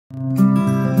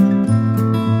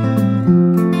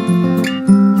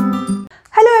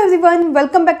Everyone,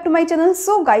 welcome back to my channel.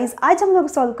 So guys, आज हम लोग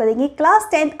सॉल्व करेंगे क्लास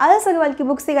 10 आर.एस. अग्रवाल की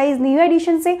बुक से गाइज न्यू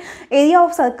एडिशन से area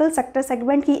of circle sector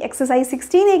segment की एक्सरसाइज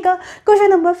 16A का क्वेश्चन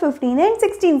नंबर 15 एंड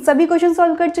 16 सभी क्वेश्चन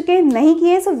सॉल्व कर चुके हैं। नहीं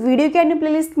किए सो वीडियो के एंड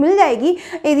प्लेलिस्ट मिल जाएगी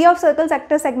area of circle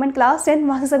sector segment class 10,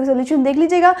 वहाँ से सभी सोल्यूशन देख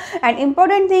लीजिएगा। एंड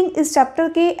इंपॉर्टेंट थिंग, इस चैप्टर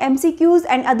के MCQs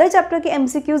एंड अदर चैप्टर के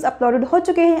MCQs अपलोडेड हो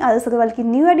चुके हैं आर.एस. अग्रवाल की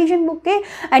न्यू एडिशन बुक के,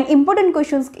 एंड इंपॉर्टेंट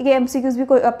क्वेश्चन के MCQs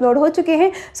भी अपलोड हो चुके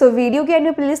हैं। सो वीडियो के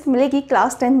एंड प्लेलिस्ट मिलेगी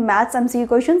क्लास 10 मैथ्स MCQ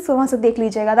क्वेश्चन, सो वहां से देख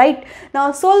लीजिएगा। राइट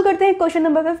नाउ सोल्व करते हैं question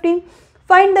number 15।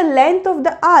 Find the length of the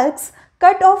arcs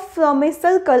cut off from a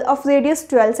circle of radius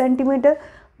 12 centimetre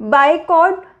bye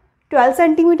cord 12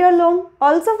 centimetre long,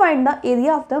 also find the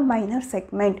area of the minor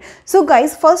segment. So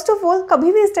guys, first of all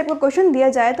कभी भी इस type का question दिया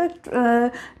जाए तो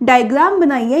diagram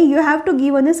बनाइए। You have to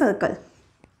give on a circle,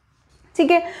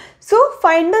 ठीक है। So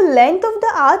find the length of the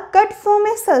arc cut from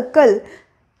a circle.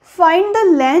 Find the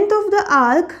length of the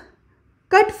arc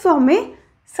cut from a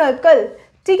circle,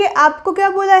 ठीक है। आपको क्या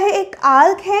बोला है, एक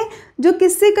आर्क है जो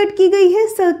किससे कट की गई है,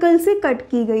 सर्कल से कट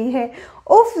की गई है,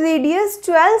 of radius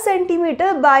 12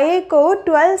 centimetre bye A cord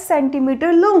 12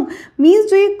 centimetre long. Means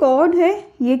जो ये कॉर्ड है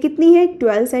ये कितनी है,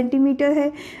 12 सेंटीमीटर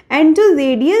है, एंड जो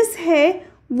रेडियस है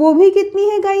वो भी कितनी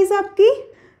है गाइज, आपकी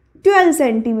 12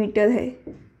 सेंटीमीटर है।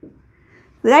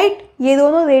 राइट ये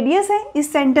दोनों रेडियस है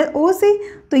इस सेंटर O से,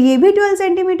 तो ये भी 12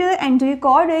 सेंटीमीटर है, एंड जो ये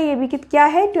कॉर्ड है ये भी क्या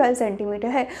है, 12 सेंटीमीटर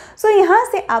है। सो यहाँ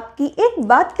से आपकी एक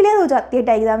बात क्लियर हो जाती है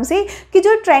डायग्राम से कि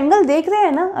जो ट्रायंगल देख रहे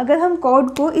हैं ना, अगर हम कॉर्ड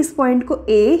को, इस पॉइंट को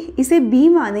A इसे B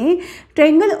माने,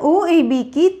 ट्रायंगल OAB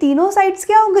की तीनों साइड्स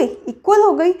क्या हो गई, इक्वल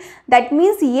हो गई। दैट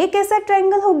मीन्स ये कैसा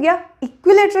ट्रायंगल हो गया,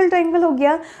 इक्विलेटरल ट्रायंगल हो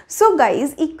गया। सो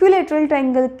गाइज, इक्विलेटरल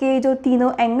ट्रायंगल के जो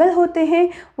तीनों एंगल होते हैं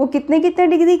वो कितने कितने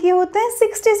डिग्री के होते हैं,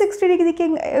 60 डिग्री के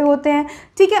होते हैं,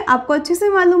 ठीक है। आपको अच्छे से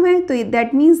मालूम है, तो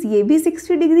दैट मीन्स ये भी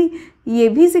 60 डिग्री, ये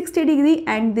भी 60 degree,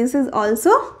 and this is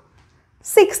also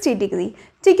 60 degree,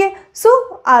 ठीक है। सो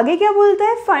आगे क्या बोलता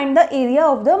है, find the area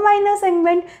of the minor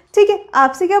segment, ठीक है।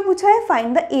 आपसे क्या पूछा है,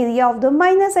 find the area of the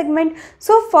minor segment.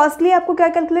 So firstly आपको क्या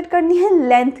कैलकुलेट करनी है,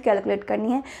 लेंथ कैलकुलेट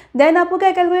करनी है, देन आपको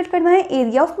क्या कैलकुलेट करना है,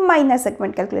 area of minor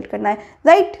segment calculate करना है।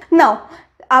 राइट नाउ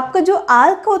आपका जो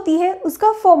आर्क होती है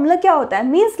उसका फॉर्मूला क्या होता है,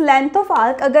 मीन्स लेंथ ऑफ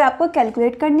आर्क अगर आपको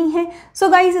कैलकुलेट करनी है। सो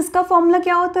गाइज, इसका फॉर्मूला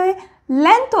क्या होता है,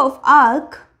 length of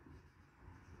arc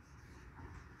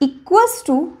equals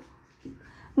to,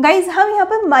 guys हम यहाँ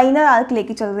पर माइनर आर्क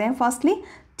लेके चल रहे हैं फर्स्टली,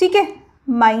 ठीक है।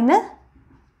 माइनर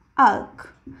आर्क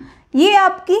ये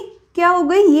आपकी क्या हो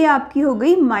गई, ये आपकी हो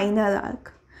गई माइनर आर्क,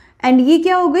 एंड ये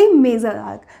क्या हो गई, मेजर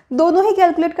आर्क। दोनों ही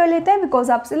कैलकुलेट कर लेते हैं बिकॉज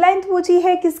आपसे लेंथ पूछी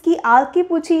है, किसकी, आर्क की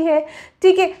पूछी है,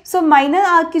 ठीक है। सो माइनर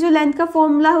आर्क की जो लेंथ का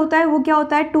फॉर्मूला होता है वो क्या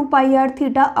होता है, 2 पाई r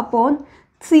theta upon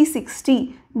 360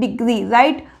 degree,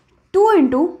 right. 2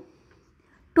 into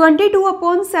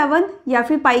 22/7, या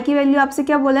फिर पाई की वैल्यू आपसे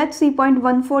क्या बोला है,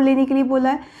 3.14 लेने के लिए बोला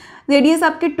है। रेडियस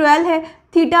आपके 12 है,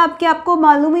 थीटा आपको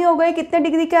मालूम ही होगा कितने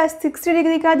डिग्री का है, 60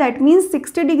 डिग्री का, that means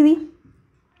 60 degree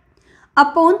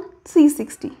upon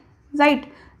 360, right.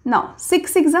 Now 6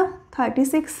 6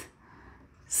 36,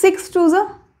 6 2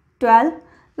 12,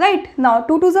 right. Now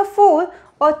 2 2 4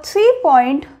 और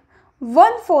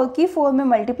 3.14 की 4 में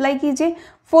मल्टीप्लाई कीजिए,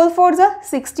 4 4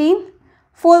 16,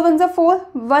 4 1 4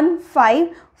 1 5,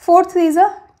 4 3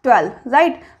 12,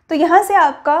 राइट। तो यहाँ से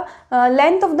आपका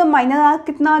length of the minor arc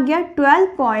कितना आ गया,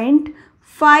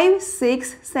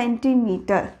 12.56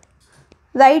 सेंटीमीटर,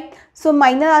 राइट। सो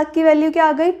माइनर आर्क की वैल्यू क्या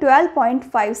आ गई,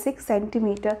 12.56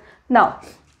 centimetre. Now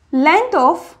length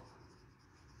of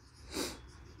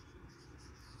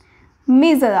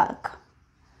major arc,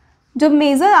 जो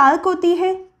मेजर आर्क होती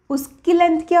है उसकी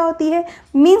लेंथ क्या होती है,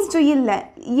 मीन्स जो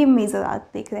ये मेजर आर्क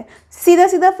देख रहे हैं, सीधा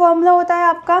सीधा फॉर्मूला होता है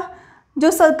आपका,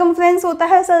 जो सर्कमफ्रेंस होता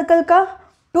है सर्कल का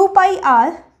 2 पाई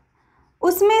r,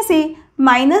 उसमें से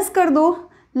माइनस कर दो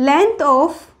लेंथ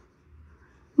ऑफ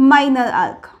माइनर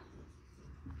आर्क,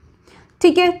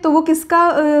 ठीक है। तो वो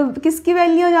किसकी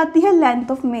वैल्यू हो जाती है,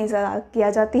 लेंथ ऑफ मेजर आर्क की आ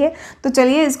जाती है। तो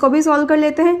चलिए इसको भी सॉल्व कर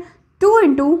लेते हैं। 2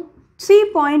 into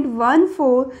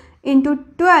 3.14 into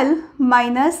 12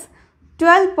 minus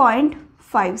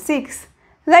 12.56,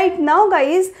 right. Now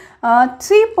guys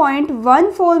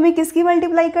 3.14 में किसकी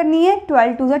मल्टीप्लाई करनी है,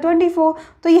 12 2 24,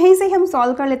 तो यहीं से ही हम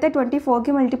सॉल्व कर लेते हैं। 24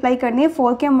 की मल्टीप्लाई करनी है,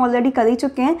 4 के हम ऑलरेडी कर ही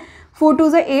चुके हैं, 4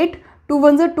 2 8, 2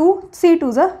 1 2, 3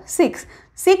 2 6,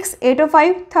 6 8 और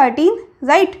 5 13,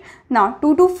 राइट। नाउ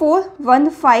 2 2 4 1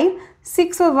 5,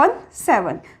 6 और 1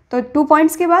 7, तो 2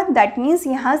 पॉइंट्स के बाद दैट मीन्स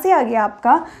यहाँ से आ गया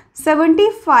आपका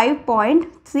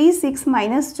 75.36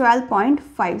 माइनस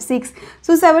 12.56।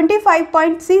 सो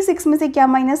 75.36 में से क्या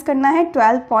माइनस करना है,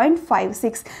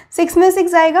 12.56। 6 में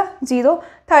 6 आएगा 0,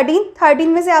 13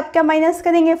 में से आप क्या माइनस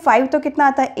करेंगे, 5 तो कितना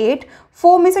आता है 8,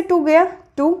 4 में से 2 गया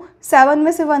 2, 7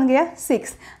 में से 1 गया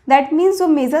 6। दैट मीन्स जो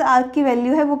मेजर आर्क की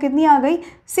वैल्यू है वो कितनी आ गई,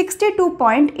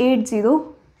 62.80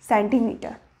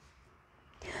 centimetre.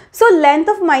 So length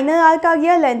of minor arc आ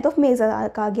गया, लेंथ ऑफ मेजर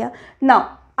आर्क आ गया। नाउ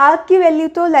आर्क की वैल्यू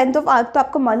तो लेंथ ऑफ आर्क तो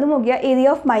आपको मालूम हो गया,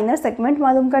 एरिया ऑफ माइनर सेगमेंट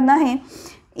मालूम करना है।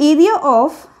 Area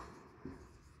of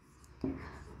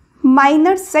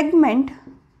minor segment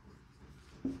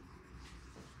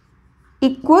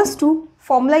equals to,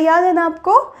 formula याद है ना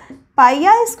आपको, पाई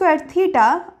are square theta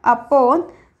upon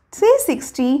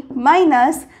 360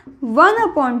 minus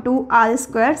 1/2 are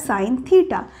square sine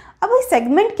theta. अब ये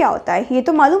सेगमेंट क्या होता है, ये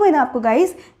तो मालूम है ना आपको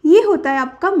गाइस, ये होता है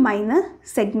आपका माइनर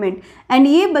सेगमेंट एंड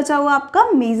ये बचा हुआ आपका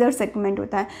मेजर सेगमेंट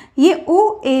होता है। ये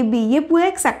OAB ये पूरा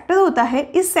एक सेक्टर होता है,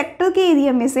 इस सेक्टर के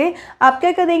एरिया में से आप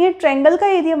क्या करेंगे, ट्रायंगल का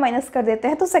एरिया माइनस कर देते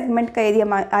हैं तो सेगमेंट का एरिया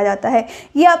आ जाता है।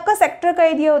 ये आपका सेक्टर का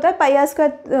एरिया होता है पाई are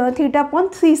square theta upon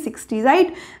 360,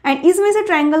 right. And इसमें से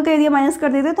ट्रायंगल का एरिया माइनस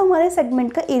कर देते हैं तो हमारे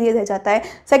सेगमेंट का एरिया रह जाता है।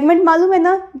 सेगमेंट मालूम है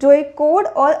ना, जो एक कोड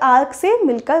और आर्क से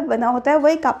मिलकर बना होता है, वो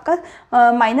एक आपका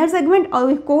माइनर सेगमेंट,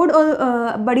 और कोड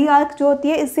और बड़ी आर्क जो होती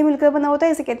है इससे मिलकर बना होता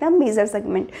है, इसे कहते हैं major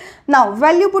segment. Now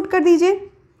value put कर दीजिए,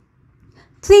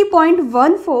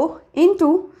 3.14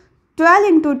 into 12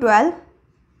 into 12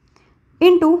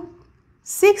 into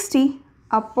 60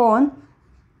 upon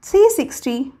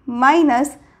 360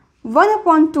 minus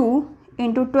 1/2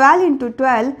 into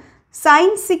 12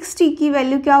 sign 60 की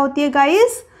वैल्यू क्या होती है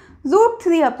गाइस,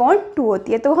 √3/2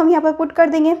 होती है। तो हम यहाँ पर पुट कर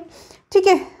देंगे, ठीक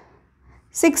है।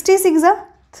 66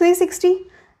 360,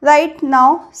 राइट।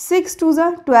 नाउ 6 2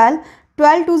 12,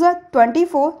 12 2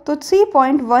 24, तो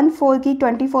 3.14 की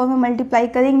 24 में मल्टीप्लाई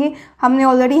करेंगे, हमने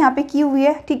ऑलरेडी यहाँ पे की हुई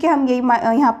है, ठीक है, हम यही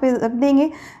यहाँ पे रख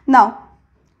देंगे। नाउ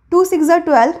 2 6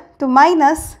 12, तो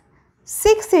minus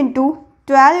 6 into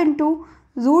 12 into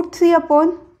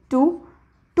 √3/2,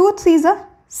 2 3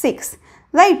 6,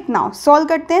 right. Now solve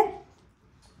करते हैं,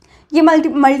 ये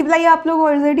मल्टीप्लाई आप लोग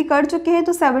ऑलरेडी कर चुके हैं,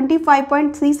 तो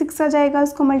 75.36 आ जाएगा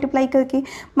उसको मल्टीप्लाई करके,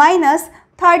 माइनस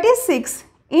 36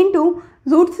 इंटू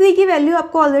 √3 की वैल्यू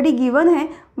आपको ऑलरेडी गिवन है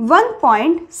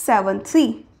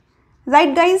 1.73,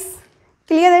 राइट गाइस।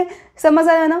 क्लियर है, समझ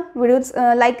आ रहा है ना। वीडियो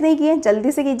लाइक नहीं किए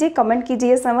जल्दी से कीजिए, कमेंट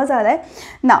कीजिए समझ आ रहा है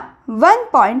ना।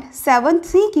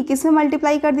 1.73 की किस में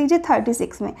मल्टीप्लाई कर दीजिए,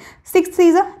 36 में। 6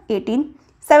 3 18,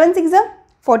 7 6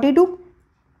 42,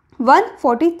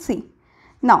 143।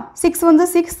 Now 6 1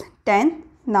 6 10.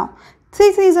 Now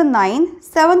 3 3 9,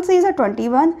 7 3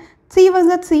 21, 3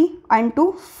 1 3 and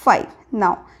 2 5.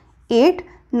 Now 8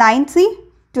 9 3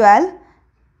 12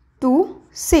 2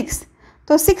 6.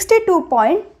 So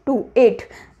 62.28.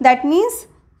 That means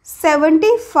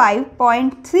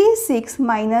 75.36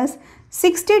 minus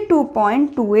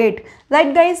 62.28.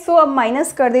 Right guys, so अब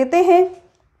माइनस कर देते हैं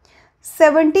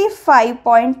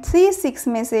 75.36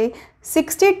 में से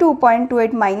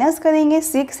 62.28 माइनस करेंगे,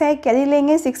 6 है कैरी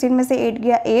लेंगे, 16 में से 8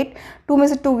 गया 8, 2 में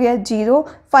से 2 गया 0,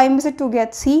 5 में से 2 गया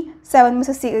 3, 7 में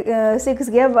से 6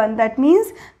 गया 1, that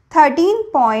means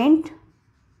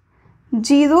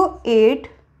 13.08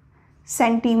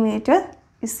 centimetre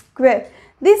square.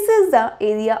 This is the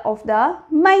area of the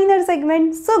minor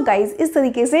segment. So guys, इस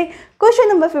तरीके से क्वेश्चन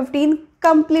नंबर 15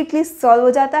 कंप्लीटली सॉल्व हो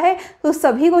जाता है। तो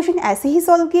सभी क्वेश्चन ऐसे ही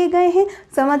सॉल्व किए गए हैं।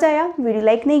 समझ आया? वीडियो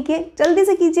लाइक नहीं किए जल्दी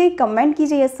से कीजिए, कमेंट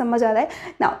कीजिए यस समझ आ रहा है।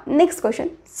 नाउ नेक्स्ट क्वेश्चन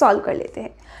सॉल्व कर लेते हैं।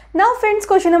 Now friends,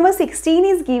 question number 16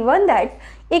 is given that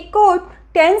A code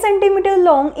 10 cm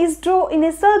long is drawn in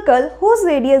a circle whose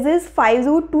radius is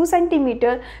 5√2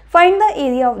 cm. Find the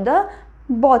area of the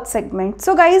both segment.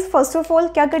 So guys, first of all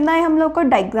क्या करना है, हम लोग को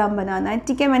diagram बनाना है।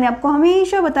 ठीक है, मैंने आपको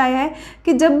हमेशा बताया है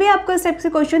कि जब भी आपको स्टेप से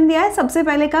क्वेश्चन दिया है सबसे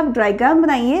पहले का आप डायग्राम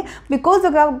बनाइए, बिकॉज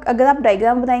अगर आप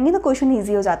डायग्राम बनाएंगे तो क्वेश्चन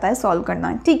ईजी हो जाता है सॉल्व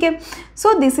करना। ठीक है,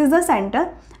 so this is the centre,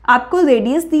 आपको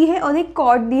रेडियस दी है और एक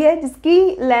कॉर्ड दी है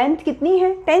जिसकी लेंथ कितनी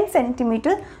है 10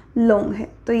 सेंटीमीटर लॉन्ग है।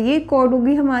 तो ये कॉर्ड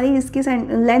होगी हमारी जिसकी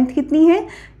लेंथ कितनी है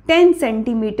 10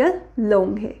 सेंटीमीटर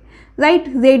लॉन्ग है, राइट।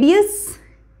 रेडियस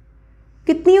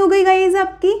कितनी हो गई गाइस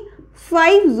आपकी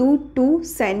 5√2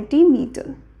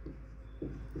 सेंटीमीटर।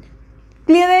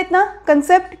 क्लियर है इतना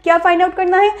कंसेप्ट? क्या फाइंड आउट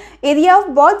करना है, area of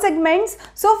both segments.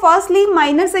 So firstly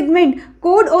minor segment,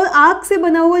 code और आर्क से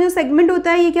बना हुआ जो सेगमेंट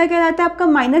होता है ये क्या कहलाता है आपका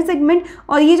माइनर सेगमेंट,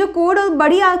 और ये जो कोड और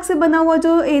बड़ी आर्क से बना हुआ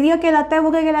जो एरिया कहलाता है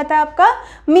वो क्या कहलाता है आपका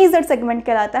मेजर सेगमेंट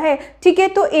कहलाता है। ठीक है,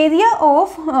 तो एरिया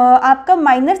ऑफ आपका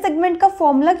माइनर सेगमेंट का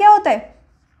फॉर्मूला क्या होता है,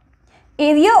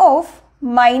 area of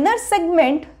minor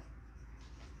segment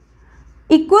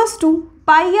equals to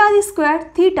pi are square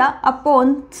theta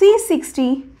upon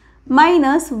 360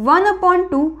 minus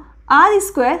 1/2 are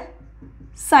square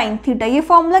sine theta. ये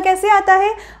फॉर्मूला कैसे आता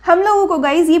है हम लोगों को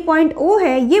गाइज, ये पॉइंट ओ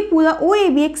है, ये पूरा ओ ए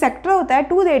बी एक सेक्टर होता है,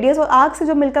 2 रेडियस और आर्क से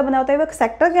जो मिलकर बना होता है वो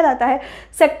सेक्टर कहलाता है।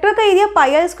 सेक्टर का area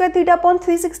pi are square theta upon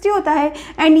 360 होता है।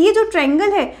 एंड ये जो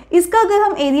ट्रायंगल है इसका अगर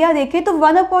हम एरिया देखें तो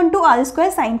 1/2 आर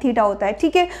स्क्वायर साइन थीटा होता है।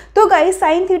 ठीक है, तो गाइज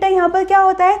साइन थीटा यहाँ पर क्या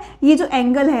होता है, ये जो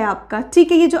एंगल है आपका,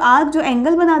 ठीक है, ये जो आर्क जो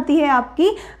एंगल बनाती है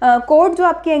आपकी कोड जो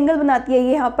आपकी एंगल बनाती है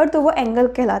ये यहाँ पर, तो वो एंगल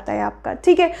कहलाता है आपका।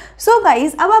 ठीक है, सो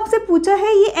गाइज अब आपसे पूछा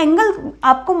है ये एंगल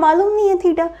आपको मालूम नहीं है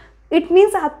थीटा, इट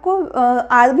मीन्स आपको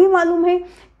आर भी मालूम है,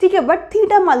 ठीक है, बट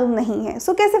थीटा मालूम नहीं है।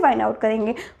 सो कैसे फाइंड आउट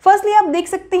करेंगे? फर्स्टली आप देख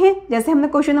सकते हैं जैसे हमने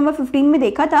क्वेश्चन नंबर 15 में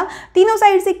देखा था, तीनों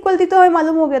साइड से इक्वल थी तो हमें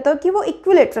मालूम हो गया था कि वो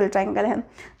इक्विलेटरल ट्रायंगल है।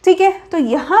 ठीक है, तो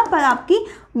यहाँ पर आपकी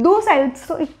 2 साइड्स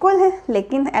तो इक्वल है,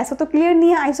 लेकिन ऐसा तो क्लियर नहीं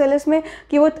है आइसोसेलेस में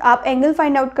कि वो आप एंगल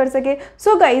फाइंड आउट कर सके।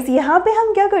 सो गाइज यहाँ पे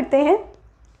हम क्या करते हैं,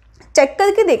 चेक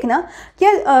करके देखना कि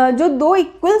जो 2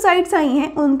 इक्वल साइड्स आई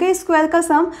हैं उनके स्क्वायर का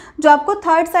सम जो आपको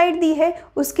थर्ड साइड दी है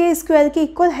उसके स्क्वायर के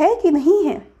इक्वल है कि नहीं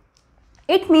है।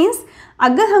 इट मीन्स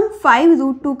अगर हम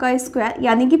 5√2 का स्क्वायर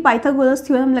यानी कि पाइथागोरस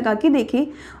थ्योरम लगा के देखें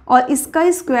और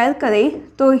इसका स्क्वायर करें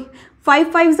तो 5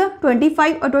 5 ज़ा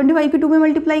 25 और 25 के 2 में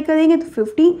मल्टीप्लाई करेंगे तो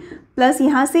 50 प्लस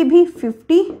यहाँ से भी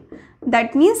 50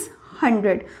 दैट मीन्स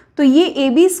 100। तो ये ए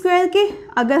बी स्क्वायर के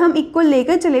अगर हम इक्वल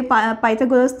लेकर चले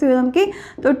पाइथागोरस थ्योरम के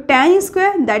तो tan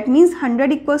square that means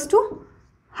 100 equals to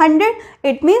 100।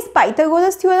 It means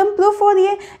Pythagoras theorem proof हो रही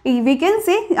है। वी कैन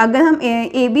से अगर हम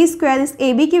ए बी स्क्वायर इस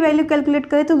ए बी की वैल्यू कैलकुलेट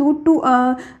करें तो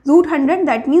 √100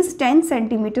 दैट मीन्स 10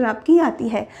 सेंटीमीटर आपकी आती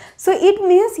है। सो इट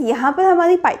मीन्स यहाँ पर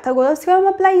हमारी पाइथागोरस थ्योरम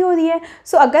अप्लाई हो रही है।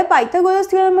 सो अगर पाइथागोरस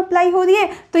थ्योरम अप्लाई हो रही है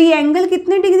तो ये एंगल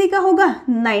कितने डिग्री का होगा,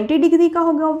 90 डिग्री का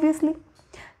होगा ऑब्वियसली,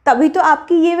 तभी तो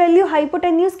आपकी ये वैल्यू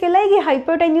हाइपोटेन्यूज कहलाएगी।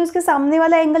 हाइपोटेन्यूज के सामने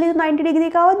वाला एंगल ही तो 90 डिग्री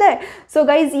का होता है। सो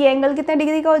गाइज ये एंगल कितने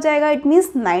डिग्री का हो जाएगा, इट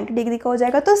मीन्स 90 डिग्री का हो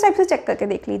जाएगा। तो इस टाइप से चेक करके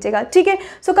देख लीजिएगा। ठीक है,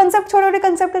 सो कंसेप्ट छोटे छोटे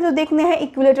कंसेप्ट है जो देखने हैं।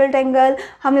 इक्विलेटरल ट्रायंगल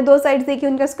हमने 2 साइड्स देखी,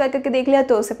 उनका स्क्वायर करके देख लिया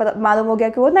तो उससे पता मालूम हो गया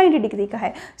कि वो 90 डिग्री का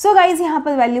है। सो गाइज यहाँ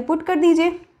पर वैल्यू पुट कर दीजिए।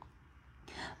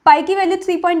 पाई की वैल्यू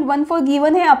 3.14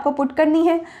 गिवन है, आपको पुट करनी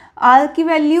है। आर की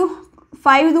value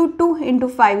 5√2 into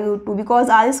 5√2 because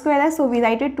are square है, so we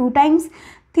write it 2 times.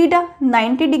 Theta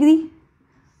 90 degree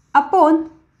upon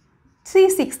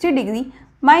 360 degree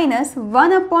minus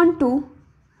 1/2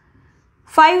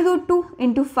 5√2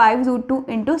 into 5√2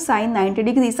 into sine 90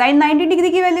 degree. Sign 90 degree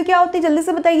की वैल्यू क्या होती है जल्दी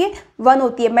से बताइए, 1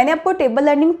 होती है। मैंने आपको टेबल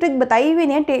लर्निंग ट्रिक बताई हुई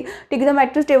नहीं है,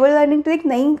 ट्रिग्नोमेट्रिक टेबल लर्निंग ट्रिक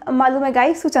नहीं मालूम है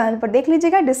गाइस तो चैनल पर देख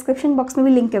लीजिएगा, डिस्क्रिप्शन बॉक्स में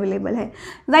भी लिंक अवेलेबल है।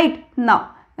 राइट नाउ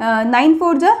 9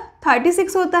 4 जा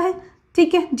 36 होता है,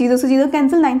 ठीक है, 0 से 0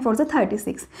 कैंसिल, 9 4 से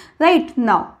 36। राइट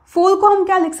नाउ 4 को हम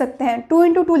क्या लिख सकते हैं, 2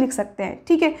 इंटू 2 लिख सकते हैं।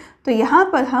 ठीक है, तो यहाँ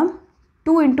पर हम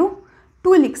 2 इंटू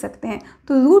 2 लिख सकते हैं।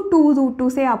 तो √2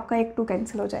 से आपका एक 2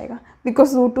 कैंसिल हो जाएगा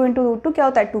बिकॉज √2 इंटू √2 क्या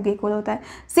होता है, 2 के इक्वल होता है।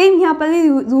 सेम यहाँ पर भी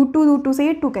 √2 से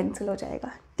ये 2 कैंसिल हो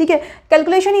जाएगा। ठीक है,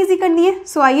 कैलकुलेशन ईजी करनी है,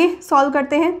 सो आइए सॉल्व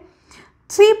करते हैं।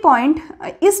 3 पॉइंट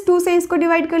इस 2 से इसको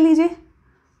डिवाइड कर लीजिए,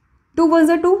 2 1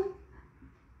 ज़ा 2,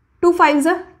 2 5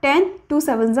 ज़ा 10, 2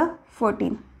 7 ज़ा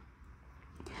 14।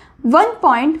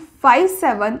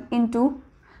 1.57 इंटू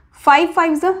 5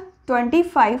 5 ज़ा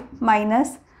 25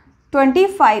 माइनस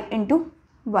 25 इंटू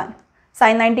 1।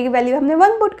 साइन 90 की वैल्यू हमने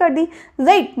 1 पुट कर दी।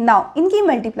 राइट नाउ इनकी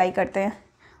मल्टीप्लाई करते हैं।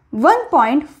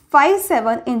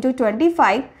 1.57 इंटू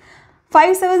 25,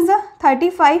 5 7 ज़ा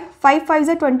 35, 5 5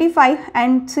 ज़ा 25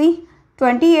 एंड 3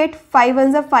 28, 5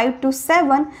 1 ज़ा 5 2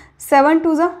 7, 7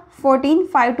 2 ज़ा 14,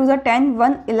 5 2 ज़ा 10,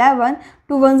 1 11,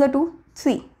 2 1 ज़ा 2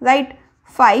 3। राइट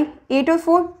 5 8 और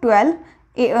 4 12,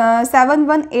 7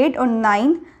 1 8 और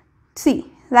 9 3।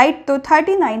 राइट तो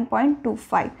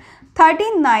 39.25,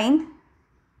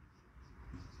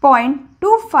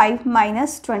 39.25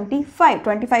 माइनस 25,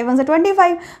 25 1 से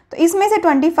 25, तो इसमें से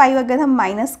 25 अगर हम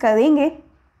माइनस करेंगे,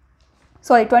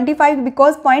 सॉरी 25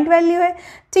 बिकॉज पॉइंट वैल्यू है,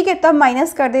 ठीक है, तो हम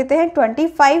माइनस कर देते हैं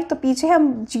 25, तो पीछे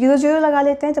हम 0 0 लगा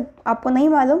लेते हैं जब आपको नहीं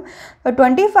मालूम। तो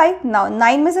 25 नाउ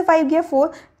 9 में से 5 गया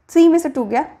 4, 3 में से 2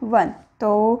 गया 1,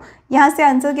 तो यहाँ से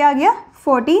आंसर क्या आ गया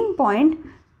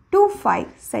 14.25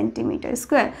 centimetre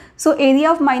square. So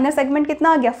area of minor segment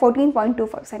कितना आ गया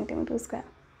 14.25 centimetre square.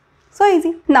 So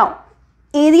easy. Now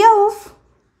area of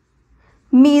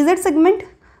major segment,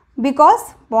 because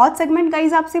बहुत सेगमेंट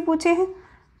गाइज आपसे पूछे हैं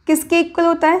किसके इक्वल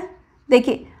होता है।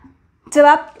 देखिए जब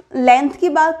आप लेंथ की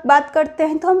बात करते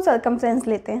हैं तो हम सर्कमफ्रेंस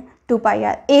लेते हैं 2 पाई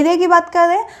आर। एरिया की बात कर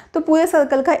रहे हैं तो पूरे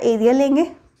सर्कल का एरिया लेंगे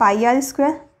पाई आर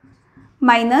स्क्वायर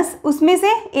माइनस उसमें से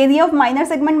area of minor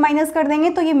segment minus कर देंगे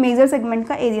तो ये मेजर सेगमेंट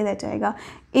का एरिया रह जाएगा।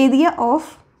 Area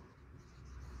of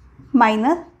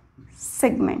minor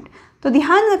segment. तो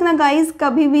ध्यान रखना गाइज,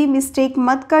 कभी भी मिस्टेक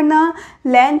मत करना।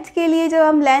 लेंथ के लिए जब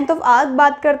हम लेंथ ऑफ आर्क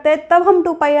बात करते हैं तब हम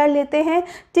 2πr लेते हैं,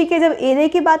 ठीक है। जब एरिया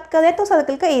की बात करें तो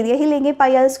सर्कल का एरिया ही लेंगे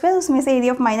πr², उसमें से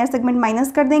area of minor segment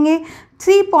minus कर देंगे।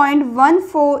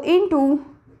 3.14 इंटू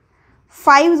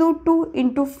 5√2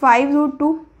 इंटू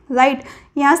 5√2, राइट।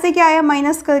 यहाँ से क्या आया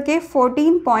माइनस करके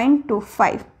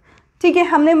 14.25, ठीक है।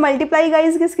 हमने मल्टीप्लाई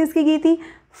गाइज किस किस की थी,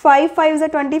 5 5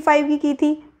 25 की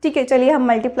थी, ठीक है। चलिए हम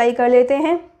मल्टीप्लाई कर लेते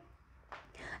हैं,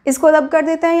 इसको रब कर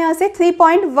देते हैं यहाँ से।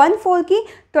 3.14 की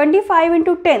 25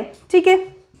 इंटू 10, ठीक है।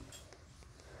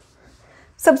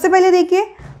 सबसे पहले देखिए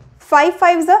 5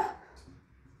 5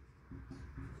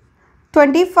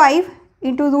 25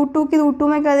 इंटू √2 की √2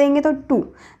 में करेंगे तो 2।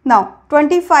 नाउ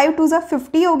 25 2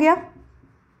 50 हो गया,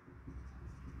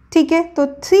 ठीक है। तो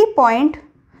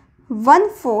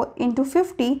 3.14 इंटू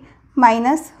 50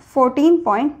 माइनस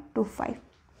 14.25।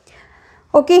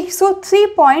 ओके, सो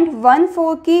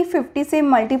 3.14 की 50 से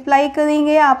मल्टीप्लाई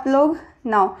करेंगे आप लोग।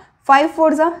 नाउ 5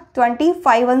 4 20,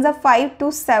 5 1 5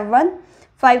 2 7,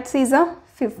 5 3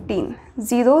 15,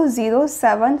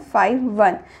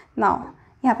 00751। नाउ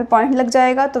यहाँ पे पॉइंट लग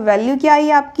जाएगा, तो वैल्यू क्या आई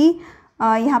आपकी,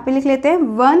 यहाँ पे लिख लेते हैं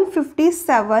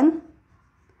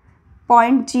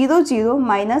 157.00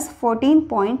 माइनस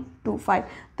 14.25।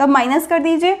 तब माइनस कर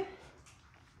दीजिए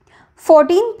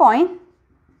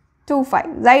 14.25,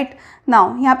 राइट।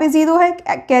 नाउ यहाँ पे 0 है,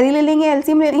 कैरी ले लेंगे,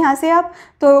 एलसीएम ले यहाँ से आप,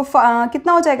 तो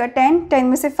कितना हो जाएगा 10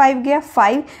 में से 5 गया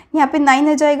 5, यहाँ पे 9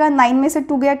 रह जाएगा, 9 में से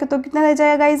 2 गया तो कितना रह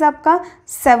जाएगा गाइज आपका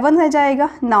 7 रह जाएगा।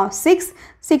 नाउ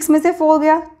 6 में से 4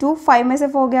 गया 2, 5 में से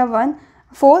 4 गया 1,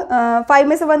 4 5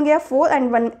 में से 1 गया 4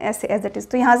 एंड 1 ऐसे एज इट इज़।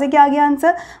 तो यहाँ से क्या आ गया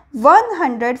answer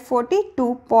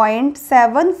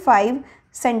 142.75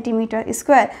 centimetre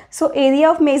square. So area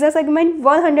of major segment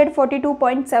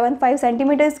 142.75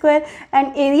 centimetre square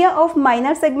and area of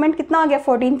minor segment कितना आ गया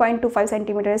 14.25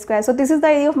 centimetre square. So this is the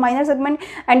area of minor segment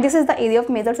and this is the area of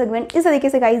major segment. इस तरीके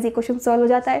से guys ये question solve हो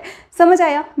जाता है। समझ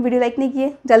आया? वीडियो लाइक नहीं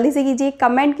किए जल्दी से कीजिए,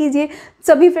 कमेंट कीजिए,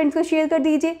 सभी फ्रेंड्स को शेयर कर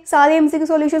दीजिए। सारे MCQ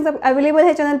सॉल्यूशंस अवेलेबल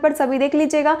है चैनल पर, सभी देख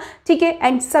लीजिएगा, ठीक है।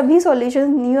 एंड सभी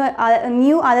सॉल्यूशन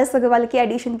न्यू RS अग्रवाल के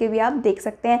एडिशन के भी आप देख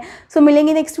सकते हैं। सो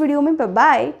मिलेंगे नेक्स्ट वीडियो में,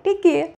 बाय, टेक केयर।